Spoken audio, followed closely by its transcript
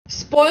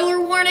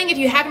Spoiler warning, if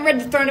you haven't read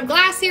the Throne of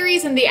Glass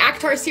series and the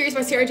ACOTAR series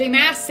by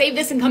Maas, save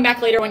this and come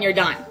back later when you're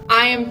done.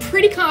 I am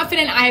pretty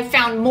confident I have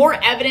found more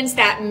evidence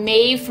that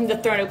Maeve from the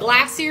Throne of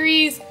Glass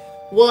series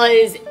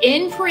was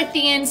in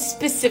Prythian,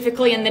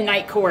 specifically in the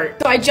Night Court.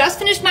 So I just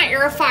finished my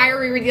Heir of Fire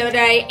reread the other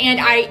day, and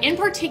I in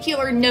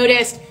particular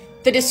noticed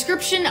the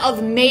description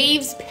of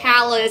Maeve's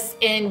palace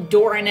in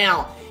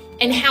Doranel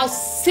and how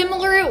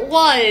similar it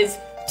was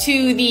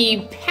to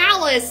the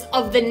palace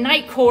of the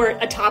Night Court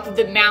atop of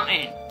the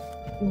mountain.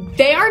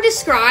 They are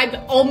described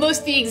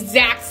almost the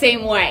exact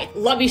same way.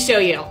 Let me show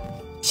you.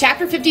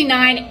 Chapter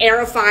 59, Heir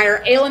of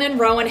Fire. Aelin and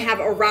Rowan have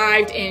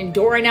arrived in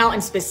Doranel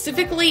and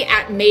specifically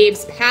at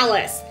Maeve's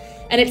palace.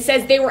 And it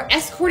says they were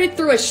escorted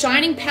through a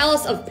shining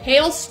palace of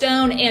pale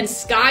stone and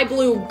sky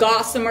blue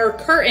gossamer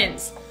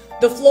curtains.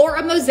 The floor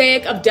a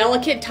mosaic of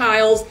delicate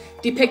tiles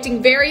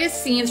depicting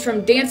various scenes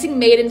from dancing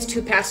maidens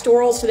to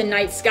pastorals to the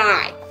night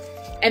sky.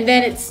 And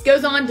then it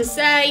goes on to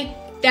say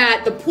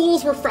that the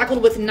pools were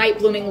freckled with night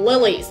blooming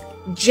lilies.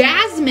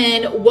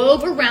 Jasmine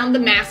wove around the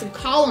massive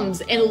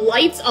columns, and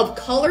lights of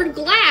colored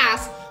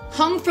glass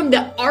hung from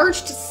the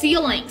arched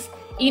ceilings.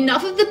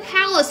 Enough of the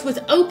palace was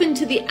open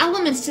to the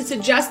elements to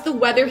suggest the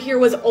weather here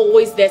was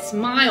always this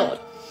mild.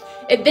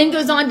 It then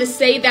goes on to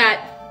say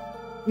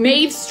that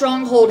Maeve's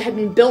stronghold had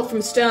been built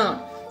from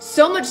stone.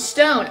 So much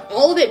stone,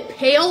 all of it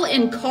pale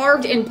and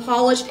carved and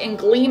polished and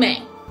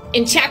gleaming.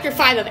 In chapter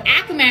 5 of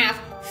Akamath,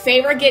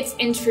 Feyre gets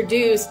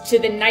introduced to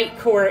the Night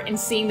Court and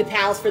seeing the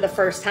palace for the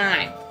first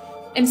time.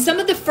 And some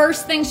of the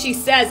first things she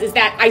says is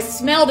that I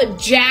smelled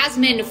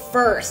jasmine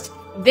first,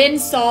 then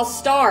saw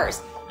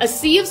stars. A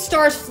sea of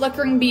stars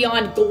flickering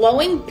beyond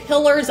glowing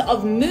pillars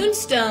of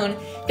moonstone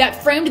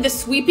that framed the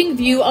sweeping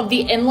view of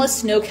the endless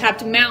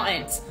snow-capped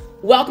mountains.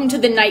 Welcome to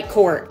the Night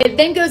Court. It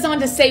then goes on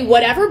to say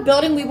whatever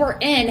building we were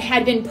in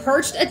had been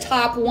perched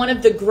atop one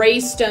of the gray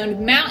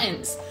stoned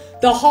mountains.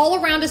 The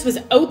hall around us was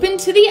open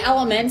to the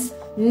elements,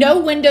 no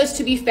windows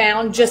to be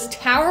found, just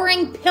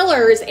towering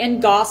pillars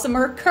and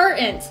gossamer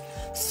curtains,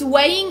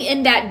 swaying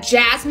in that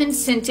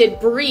jasmine-scented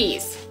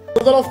breeze.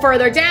 A little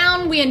further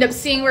down, we end up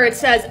seeing where it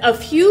says, a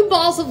few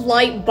balls of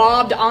light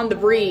bobbed on the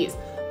breeze,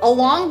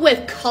 along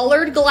with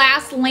colored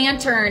glass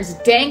lanterns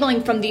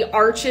dangling from the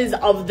arches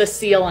of the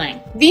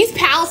ceiling. These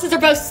palaces are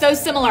both so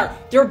similar.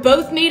 They're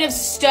both made of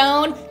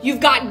stone.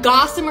 You've got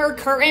gossamer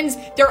curtains.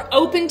 They're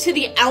open to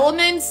the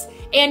elements.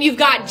 And you've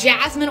got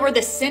jasmine or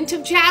the scent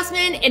of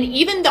jasmine, and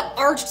even the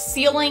arched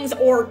ceilings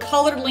or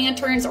colored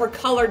lanterns or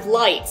colored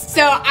lights.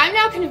 So I'm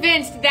now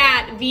convinced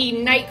that the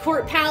Night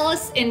Court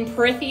Palace in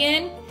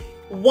Prythian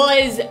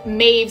was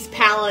Maeve's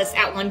palace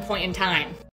at one point in time.